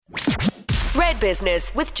Inside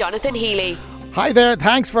Business with Jonathan Healy. Hi there,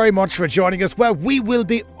 thanks very much for joining us. Well, we will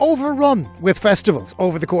be overrun with festivals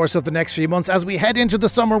over the course of the next few months as we head into the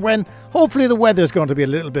summer when hopefully the weather's going to be a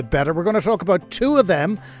little bit better. We're going to talk about two of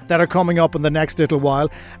them that are coming up in the next little while.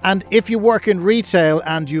 And if you work in retail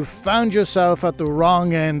and you found yourself at the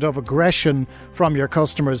wrong end of aggression from your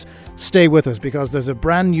customers, stay with us because there's a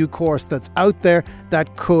brand new course that's out there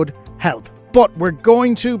that could help. But we're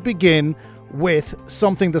going to begin with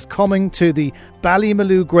something that's coming to the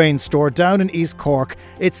Ballymaloe grain store down in East Cork.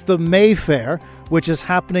 It's the May Fair, which is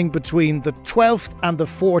happening between the 12th and the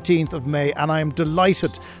 14th of May, and I am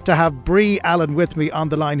delighted to have Bree Allen with me on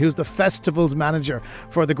the line, who's the festival's manager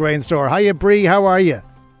for the grain store. Hiya Bree, how are you?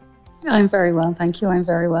 I'm very well, thank you. I'm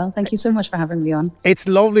very well. Thank you so much for having me on. It's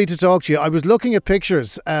lovely to talk to you. I was looking at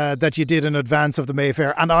pictures that you did in advance of the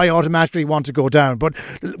Mayfair, and I automatically want to go down. But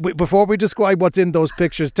before we describe what's in those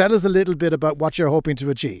pictures, tell us a little bit about what you're hoping to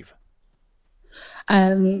achieve.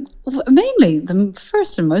 Mainly, the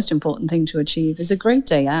first and most important thing to achieve is a great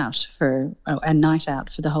day out a night out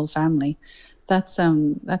for the whole family. That's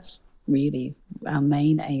really our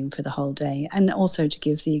main aim for the whole day, and also to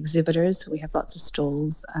give the exhibitors, we have lots of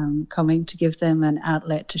stalls coming, to give them an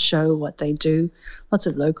outlet to show what they do, lots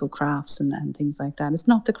of local crafts and things like that. It's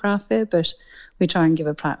not the craft fair, but we try and give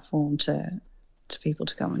a platform to people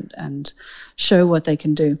to come and show what they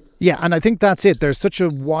can do. Yeah, and I think that's it. There's such a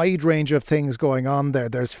wide range of things going on there.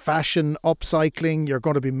 There's fashion, upcycling, you're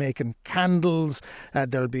going to be making candles,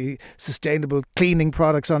 there'll be sustainable cleaning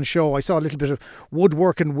products on show. I saw a little bit of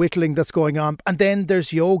woodwork and whittling that's going on. And then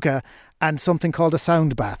there's yoga and something called a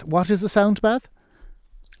sound bath. What is a sound bath?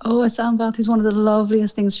 Oh, a sound bath is one of the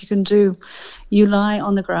loveliest things you can do. You lie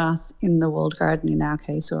on the grass in the walled garden in our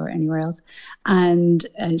case or anywhere else, and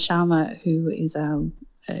Shalma, who is our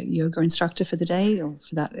yoga instructor for the day or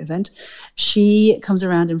for that event, she comes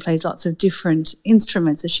around and plays lots of different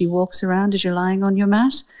instruments as she walks around as you're lying on your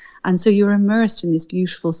mat. And so you're immersed in this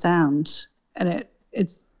beautiful sound, and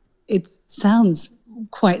it sounds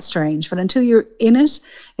quite strange, but until you're in it,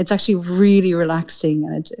 it's actually really relaxing,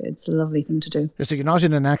 and it's a lovely thing to do. So you're not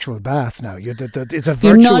in an actual bath now. It's a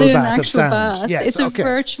virtual bath of sound. Bath. Yes, it's a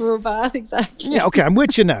virtual bath, exactly. Yeah, okay, I'm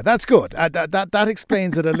with you now. That's good. That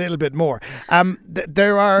explains it a little bit more.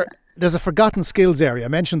 There's a forgotten skills area. I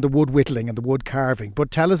mentioned the wood whittling and the wood carving, but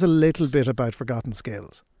tell us a little bit about forgotten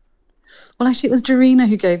skills. Well, actually, it was Darina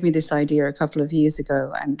who gave me this idea a couple of years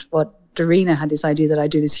ago, and Darina had this idea that I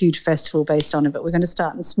do this huge festival based on it, but we're going to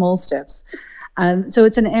start in small steps. So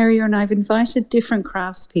it's an area, and I've invited different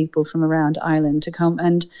craftspeople from around Ireland to come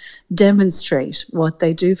and demonstrate what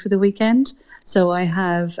they do for the weekend. So I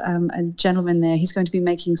have a gentleman there, he's going to be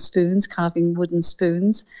making spoons, carving wooden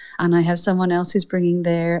spoons, and I have someone else who's bringing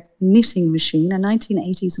their knitting machine, a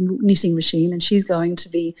 1980s knitting machine, and she's going to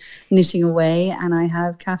be knitting away. And I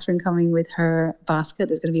have Catherine coming with her basket.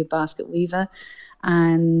 There's going to be a basket weaver,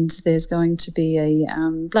 and there's going to be a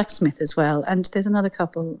blacksmith as well, and there's another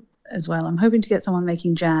couple as well. I'm hoping to get someone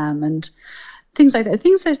making jam and things like that,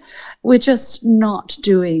 things that we're just not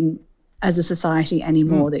doing as a society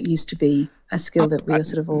anymore that used to be a skill that we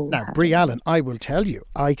sort of all now, have. Bree Allen, I will tell you,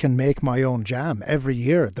 I can make my own jam every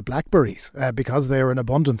year. The blackberries, because they're in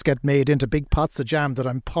abundance, get made into big pots of jam that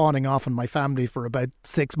I'm pawning off on my family for about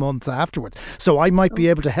 6 months afterwards. So I might be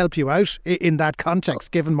able to help you out in that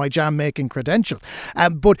context, given my jam making credentials.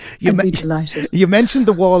 But you mentioned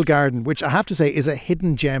the wall garden, which I have to say is a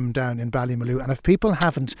hidden gem down in Ballymaloe. And if people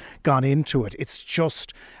haven't gone into it, it's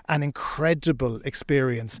just an incredible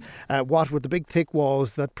experience. What with the big thick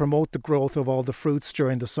walls that promote the growth of all the fruits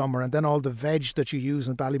during the summer, and then all the veg that you use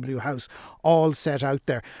in Ballymaloe House, all set out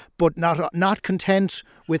there. But not content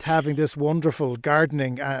with having this wonderful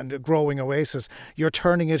gardening and growing oasis, you're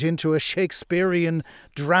turning it into a Shakespearean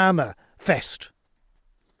drama fest.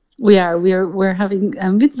 We're having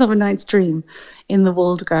a Midsummer Night's Dream in the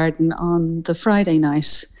walled garden on the Friday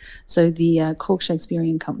night. So the Cork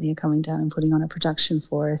Shakespearean Company are coming down and putting on a production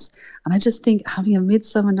for us. And I just think having a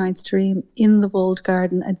Midsummer Night's Dream in the walled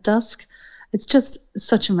garden at dusk, it's just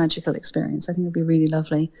such a magical experience. I think it'll be really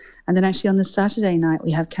lovely. And then actually on the Saturday night,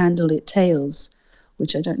 we have Candlelit Tales,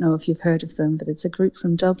 which I don't know if you've heard of them, but it's a group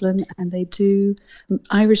from Dublin, and they do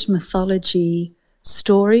Irish mythology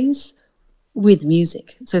stories with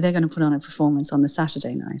music. So they're going to put on a performance on the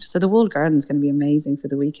Saturday night. So the walled garden is going to be amazing for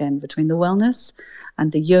the weekend, between the wellness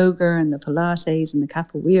and the yoga and the Pilates and the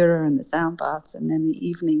capoeira and the sound baths, and then the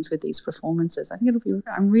evenings with these performances. I think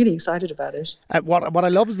I'm really excited about it. What I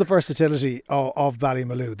love is the versatility of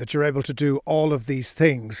Ballymaloe, that you're able to do all of these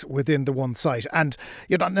things within the one site, and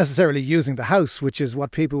you're not necessarily using the house, which is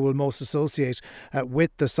what people will most associate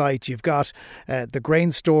with the site. You've got the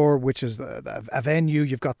grain store, which is a venue.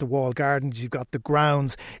 You've got the walled gardens. You've got the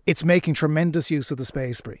grounds. It's making tremendous use of the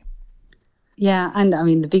space, Bree. Yeah, and I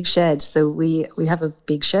mean the big shed. So we have a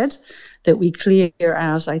big shed that we clear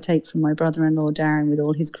out. I take from my brother-in-law Darren with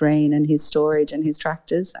all his grain and his storage and his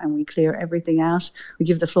tractors, and we clear everything out. We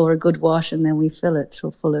give the floor a good wash, and then we fill it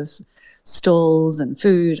full of stalls and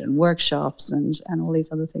food and workshops and all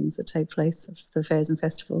these other things that take place at the fairs and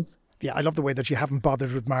festivals. Yeah, I love the way that you haven't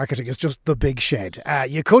bothered with marketing. It's just the big shed.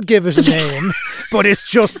 You could give it a name, but it's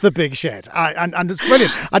just the big shed. And it's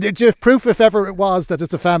brilliant. And it's just proof, if ever it was, that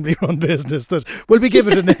it's a family-run business, that will we give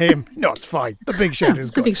it a name? No, it's fine. The big shed is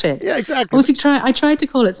good. The big shed. Yeah, exactly. Well, I tried to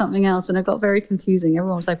call it something else, and it got very confusing.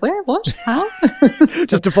 Everyone was like, where, what, how?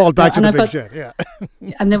 Just to fall back to the big shed, yeah.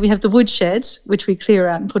 And then we have the wood shed, which we clear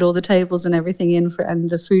out and put all the tables and everything in for, and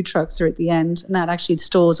the food trucks are at the end, and that actually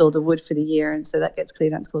stores all the wood for the year, and so that gets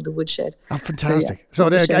cleared out. It's called the wood shed. Oh, fantastic. So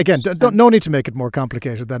again, no need to make it more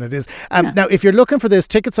complicated than it is. Now, if you're looking for this,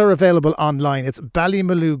 tickets are available online. It's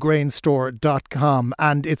ballymaloegrainstore.com,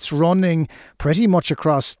 and it's running pretty much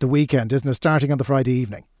across the weekend, isn't it? Starting on the Friday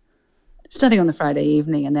evening. Starting on the Friday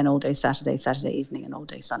evening, and then all day Saturday evening, and all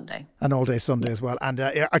day Sunday. And all day Sunday as well. And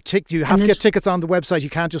you have to get tickets on the website. You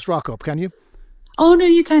can't just rock up, can you? Oh, no,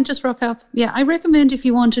 you can't just rock up. Yeah, I recommend if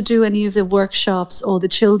you want to do any of the workshops or the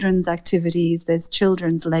children's activities, there's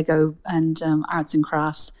children's Lego and arts and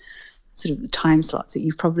crafts, sort of the time slots that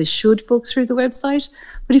you probably should book through the website.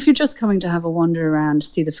 But if you're just coming to have a wander around,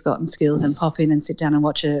 see the forgotten skills and pop in and sit down and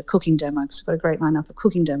watch a cooking demo, because we've got a great lineup of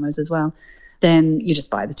cooking demos as well, then you just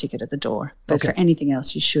buy the ticket at the door. But for anything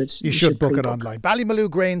else, you should book it online.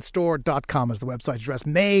 Ballymaloegrainstore.com is the website address.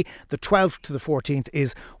 May the 12th to the 14th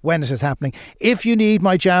is when it is happening. If you need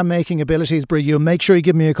my jam making abilities, Bree, you'll make sure you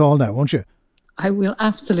give me a call now, won't you? I will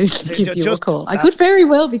absolutely give you a call. I could very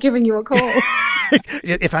well be giving you a call.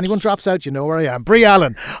 If anyone drops out, you know where I am. Bree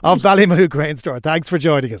Allen of Ballymaloe Grain Store. Thanks for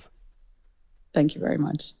joining us. Thank you very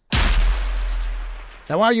much.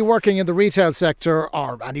 Now, are you working in the retail sector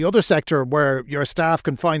or any other sector where your staff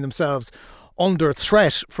can find themselves under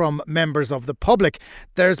threat from members of the public?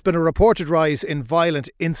 There's been a reported rise in violent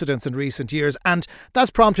incidents in recent years, and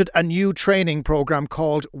that's prompted a new training programme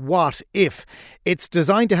called What If. It's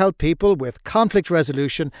designed to help people with conflict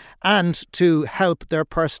resolution and to help their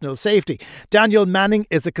personal safety. Daniel Manning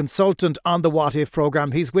is a consultant on the What If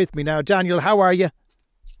programme. He's with me now. Daniel, how are you?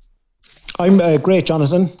 I'm great,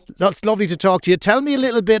 Jonathan. That's lovely to talk to you. Tell me a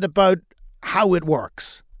little bit about how it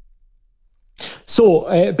works. So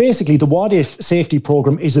basically, the What If Safety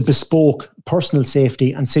Programme is a bespoke personal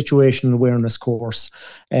safety and situational awareness course.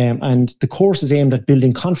 And the course is aimed at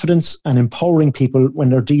building confidence and empowering people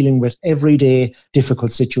when they're dealing with everyday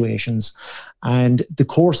difficult situations. And the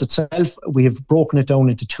course itself, we have broken it down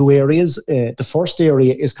into two areas. The first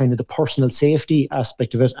area is kind of the personal safety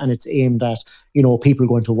aspect of it, and it's aimed at, people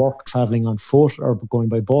going to work, travelling on foot, or going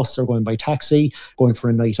by bus, or going by taxi, going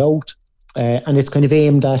for a night out. And it's kind of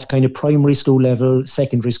aimed at kind of primary school level,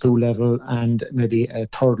 secondary school level, and maybe a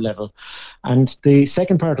third level. And the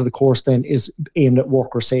second part of the course then is aimed at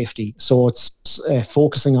worker safety. So it's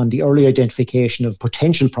focusing on the early identification of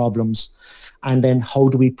potential problems, and then how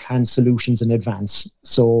do we plan solutions in advance.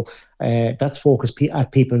 So that's focused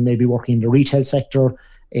at people maybe working in the retail sector,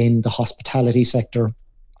 in the hospitality sector,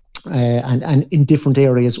 and in different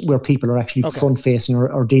areas where people are actually front-facing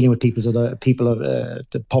or dealing with people of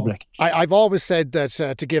the public. I've always said that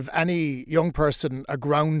to give any young person a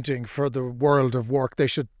grounding for the world of work, they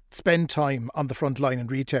should spend time on the front line in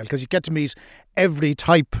retail, because you get to meet every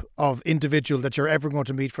type of individual that you're ever going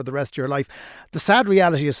to meet for the rest of your life. The sad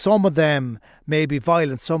reality is some of them may be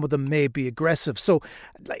violent, some of them may be aggressive. So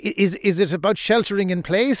is it about sheltering in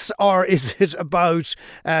place, or is it about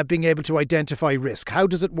being able to identify risk? How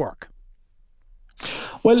does it work?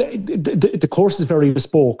 Well, the course is very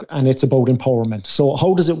bespoke, and it's about empowerment. So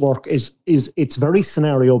how does it work is it's very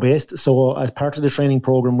scenario based. So as part of the training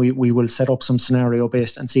program, we will set up some scenario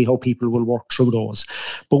based and see how people will work through those.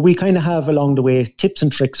 But we kind of have along the way tips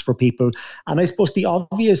and tricks for people. And I suppose the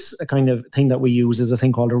obvious kind of thing that we use is a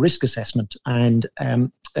thing called a risk assessment. And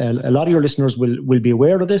a lot of your listeners will be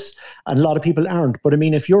aware of this, and a lot of people aren't. But I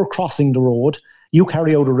mean, if you're crossing the road, You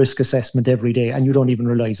carry out a risk assessment every day and you don't even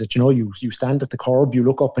realise it. You stand at the curb, you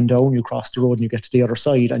look up and down, you cross the road and you get to the other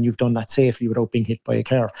side, and you've done that safely without being hit by a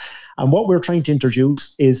car. And what we're trying to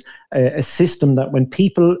introduce is a system that when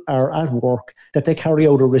people are at work, that they carry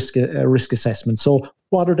out a risk assessment. So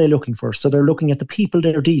what are they looking for? So they're looking at the people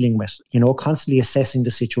they're dealing with, constantly assessing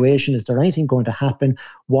the situation. Is there anything going to happen?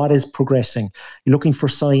 What is progressing? You're looking for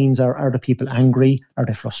signs. Are the people angry? Are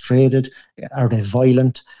they frustrated? Are they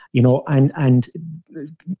violent? And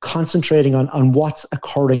concentrating on what's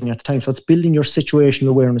occurring at the time. So it's building your situational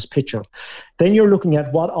awareness picture. Then you're looking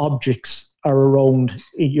at what objects are around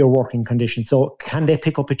your working condition. So can they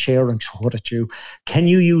pick up a chair and throw it at you? Can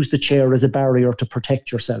you use the chair as a barrier to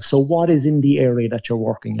protect yourself? So what is in the area that you're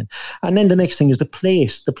working in? And then the next thing is the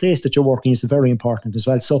place. The place that you're working is very important as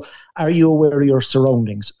well. So are you aware of your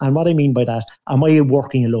surroundings? And what I mean by that, am I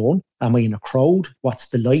working alone? Am I in a crowd? What's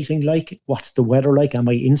the lighting like? What's the weather like? Am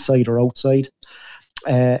I inside or outside?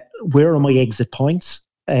 Where are my exit points?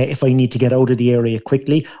 If I need to get out of the area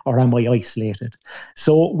quickly, or am I isolated?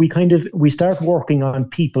 So we start working on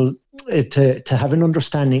people to have an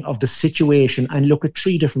understanding of the situation and look at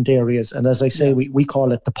 3 different areas. And as I say, we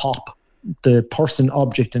call it the POP, the person,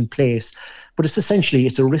 object and place. But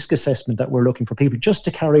it's a risk assessment that we're looking for people just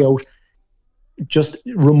to carry out just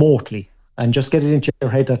remotely. And just get it into your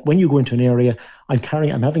head that when you go into an area, I'm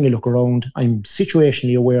having a look around, I'm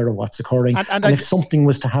situationally aware of what's occurring. And if something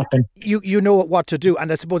was to happen, you know what to do.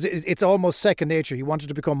 And I suppose it's almost second nature. You want it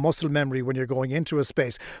to become muscle memory when you're going into a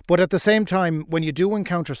space. But at the same time, when you do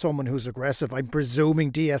encounter someone who's aggressive, I'm presuming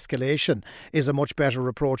de-escalation is a much better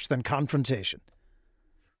approach than confrontation.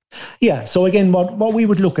 Yeah. So again, what we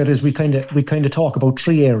would look at is we kind of talk about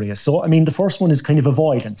 3 areas. So, the first one is kind of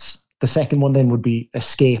avoidance. The second one then would be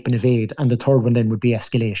escape and evade. And the third one then would be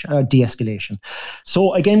de-escalation.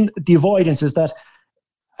 So again, the avoidance is that,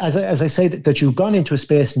 as I say, that you've gone into a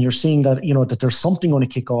space and you're seeing that, that there's something going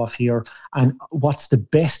to kick off here. And what's the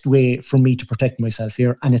best way for me to protect myself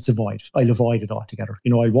here? And it's avoid. I'll avoid it altogether.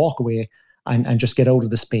 I'll walk away and just get out of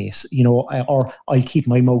the space, or I'll keep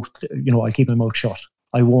my mouth, shut.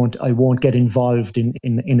 I won't get involved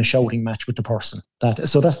in a shouting match with the person.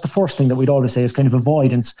 So that's the first thing that we'd always say is kind of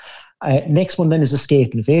avoidance. Next one then is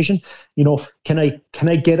escape and evasion. Can I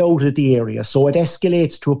get out of the area? So it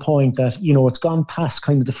escalates to a point that, it's gone past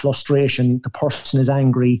kind of the frustration, the person is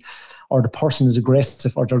angry or the person is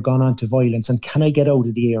aggressive or they're gone on to violence. And can I get out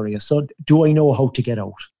of the area? So do I know how to get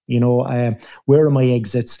out? Where are my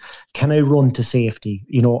exits? Can I run to safety?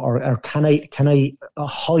 Or can I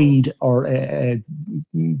hide or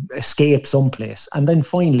escape someplace? And then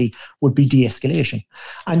finally would be de-escalation.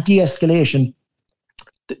 And de-escalation,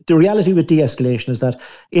 the reality with de-escalation is that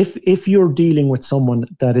if you're dealing with someone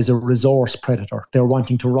that is a resource predator, they're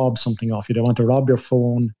wanting to rob something off you, they want to rob your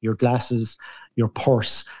phone, your glasses, your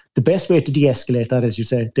purse. The best way to de-escalate that is you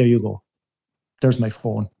say, there you go. There's my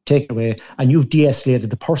phone, take it away. And you've de-escalated.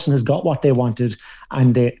 The person has got what they wanted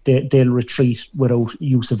and they'll retreat without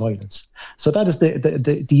use of violence. So that is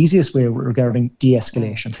the easiest way regarding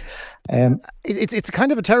de-escalation. It's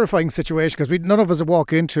kind of a terrifying situation because none of us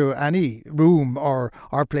walk into any room or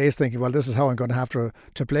our place thinking, well, this is how I'm going to have to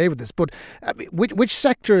play with this. But which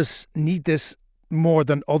sectors need this more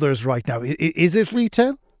than others right now? Is it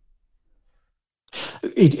retail?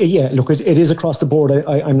 It is across the board.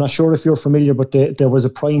 I'm not sure if you're familiar, but there was a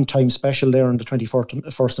prime time special there on the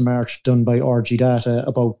 21st of March done by RG Data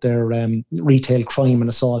about their retail crime and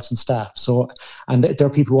assaults and staff. So, and there are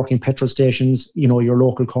people working petrol stations, your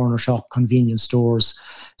local corner shop, convenience stores.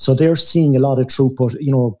 So they're seeing a lot of throughput,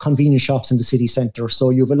 convenience shops in the city centre. So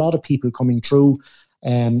you have a lot of people coming through.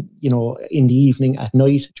 In the evening, at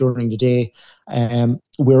night, during the day.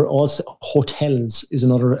 We're also hotels is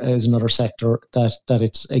another sector that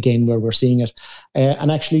it's again where we're seeing it,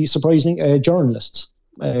 and actually surprising journalists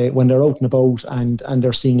when they're out and about and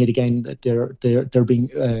they're seeing it again that they're being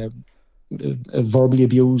verbally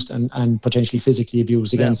abused and potentially physically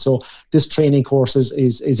abused again. Yeah. So this training course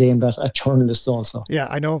is aimed at journalists also. Yeah,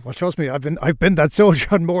 I know. Well, trust me, I've been that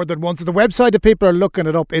soldier more than once. The website, if people are looking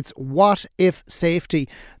it up, it's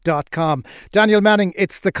whatifsafety.com. Daniel Manning,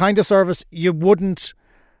 it's the kind of service you wouldn't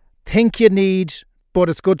think you need, but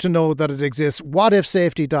it's good to know that it exists.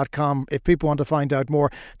 Whatifsafety.com if people want to find out more.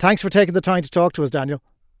 Thanks for taking the time to talk to us, Daniel.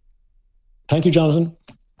 Thank you, Jonathan.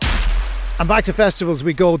 And back to festivals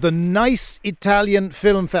we go. The N.I.C.E Italian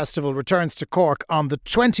Film Festival returns to Cork on the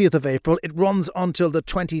 20th of April. It runs until the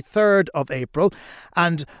 23rd of April.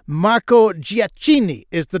 And Marco Giacchini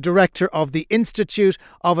is the director of the Institute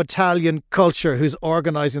of Italian Culture who's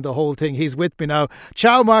organising the whole thing. He's with me now.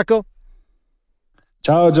 Ciao, Marco.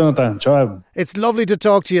 Ciao, Jonathan. Ciao. It's lovely to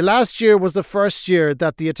talk to you. Last year was the first year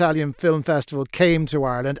that the Italian Film Festival came to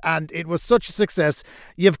Ireland, and it was such a success.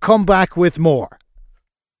 You've come back with more.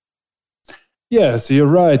 Yes, you're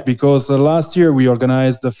right, because last year we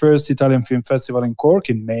organized the first Italian Film Festival in Cork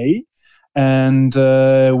in May. And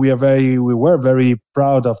we were very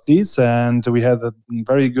proud of this, and we had a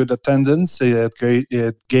very good attendance at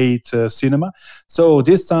Gate Cinema. So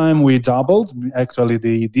this time we doubled. Actually,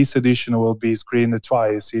 this edition will be screened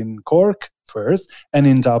twice, in Cork first and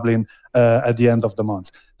in Dublin at the end of the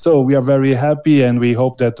month. So we are very happy, and we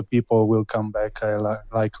hope that the people will come back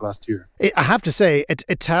like last year. I have to say,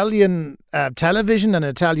 Italian television and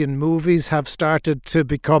Italian movies have started to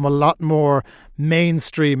become a lot more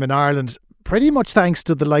mainstream in Ireland, pretty much thanks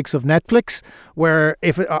to the likes of Netflix,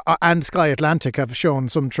 and Sky Atlantic have shown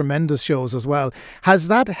some tremendous shows as well. Has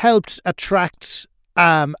that helped attract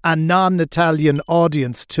a non-Italian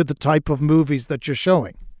audience to the type of movies that you're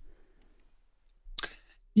showing?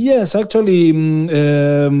 Yes, actually,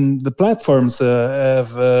 the platforms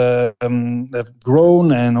have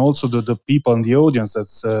grown, and also the people in the audience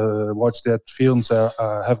that watch that films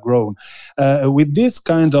have grown. With this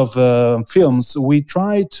kind of films, we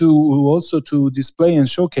try to also to display and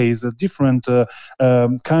showcase a different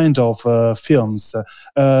kind of films.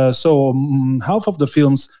 So half of the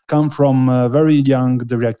films come from very young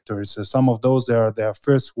directors. Some of those they are their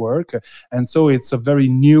first work, and so it's a very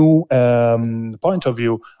new point of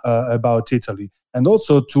view about Italy, and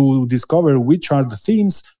also to discover which are the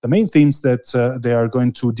main themes that they are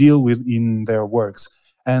going to deal with in their works.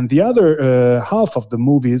 And the other half of the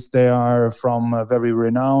movies, they are from very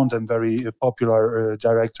renowned and very popular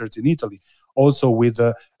directors in Italy, also with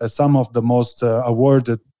some of the most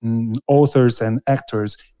awarded authors and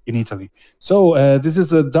actors in Italy. So this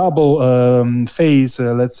is a double phase,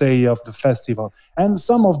 let's say, of the festival. And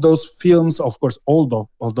some of those films, of course, all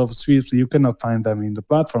those films, you cannot find them in the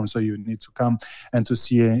platform, so you need to come and to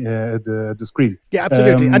see the screen. Yeah,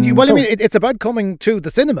 absolutely. It's about coming to the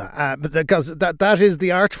cinema, because that is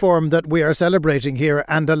the art form that we are celebrating here,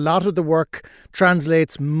 and a lot of the work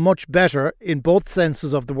translates much better in both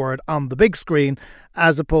senses of the word on the big screen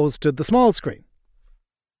as opposed to the small screen.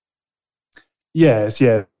 Yes.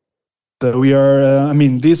 We are.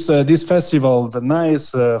 This festival, the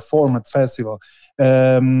N.I.C.E. Format Festival.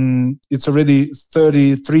 It's already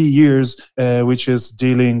 33 years, which is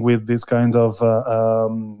dealing with this kind of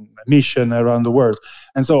mission around the world.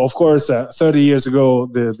 And so, of course, 30 years ago,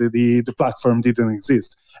 the platform didn't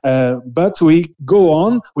exist. But we go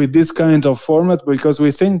on with this kind of format because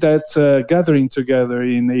we think that gathering together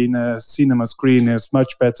in a cinema screen is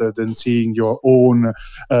much better than seeing your own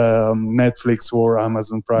Netflix or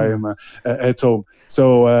Amazon Prime at home.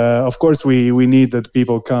 So, of course, we need that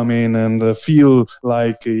people come in and feel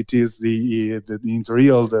like it is the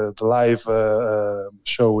live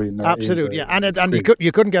show in absolutely, yeah. And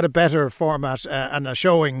you couldn't get a better format and a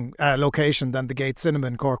showing location than the Gate Cinema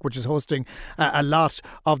in Cork, which is hosting a lot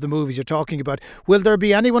of the movies you're talking about. Will there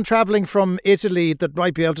be anyone travelling from Italy that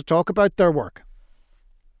might be able to talk about their work?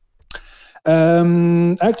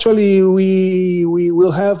 Actually, we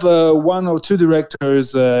will have one or two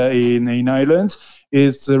directors in Ireland.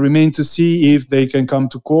 It remains to see if they can come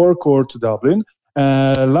to Cork or to Dublin.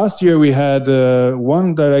 Last year we had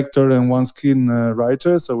one director and one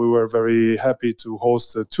screenwriter, so we were very happy to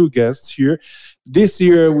host two guests here. This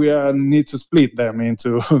year we need to split them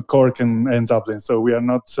into Cork and Dublin, so we are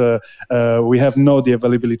not. We have not the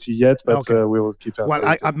availability yet, but okay. We will keep.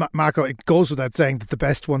 Well, Marco, it goes without saying that the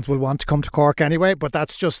best ones will want to come to Cork anyway, but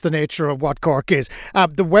that's just the nature of what Cork is.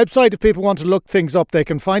 The website, if people want to look things up, they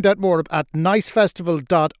can find out more at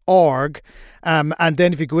nicefestival.org. And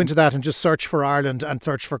then if you go into that and just search for Ireland and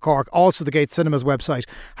search for Cork, also the Gate Cinema's website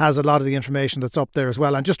has a lot of the information that's up there as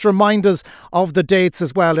well. And just remind us of the dates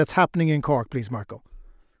as well that's happening in Cork, please, Marco.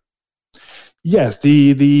 Yes,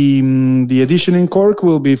 the edition in Cork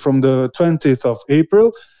will be from the 20th of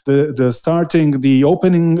April. The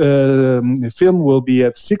opening film will be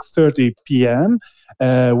at 6:30 p.m.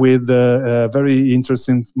 With a very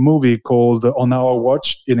interesting movie called On Our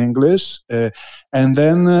Watch in English. And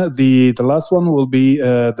then the last one will be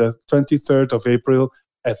the 23rd of April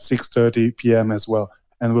at 6:30 p.m. as well.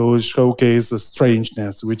 And we will showcase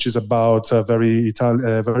Strangeness, which is about a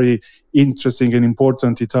very interesting and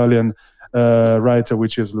important Italian writer,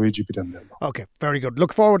 which is Luigi Pirandello. Okay, very good.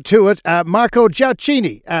 Look forward to it. Marco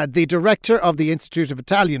Giacchini, the director of the Institute of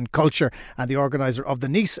Italian Culture and the organiser of the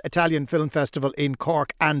N.I.C.E. Italian Film Festival in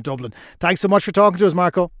Cork and Dublin. Thanks so much for talking to us,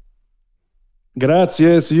 Marco.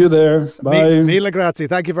 Grazie, see you there. Bye. Mille grazie.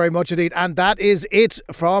 Thank you very much indeed. And that is it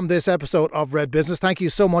from this episode of Red Business. Thank you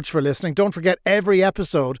so much for listening. Don't forget, every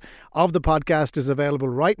episode of the podcast is available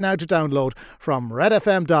right now to download from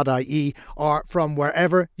redfm.ie or from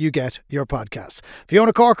wherever you get your podcasts.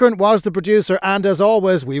 Fiona Corcoran was the producer, and as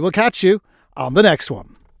always, we will catch you on the next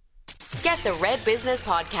one. Get the Red Business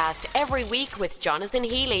Podcast every week with Jonathan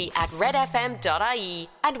Healy at redfm.ie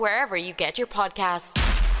and wherever you get your podcasts.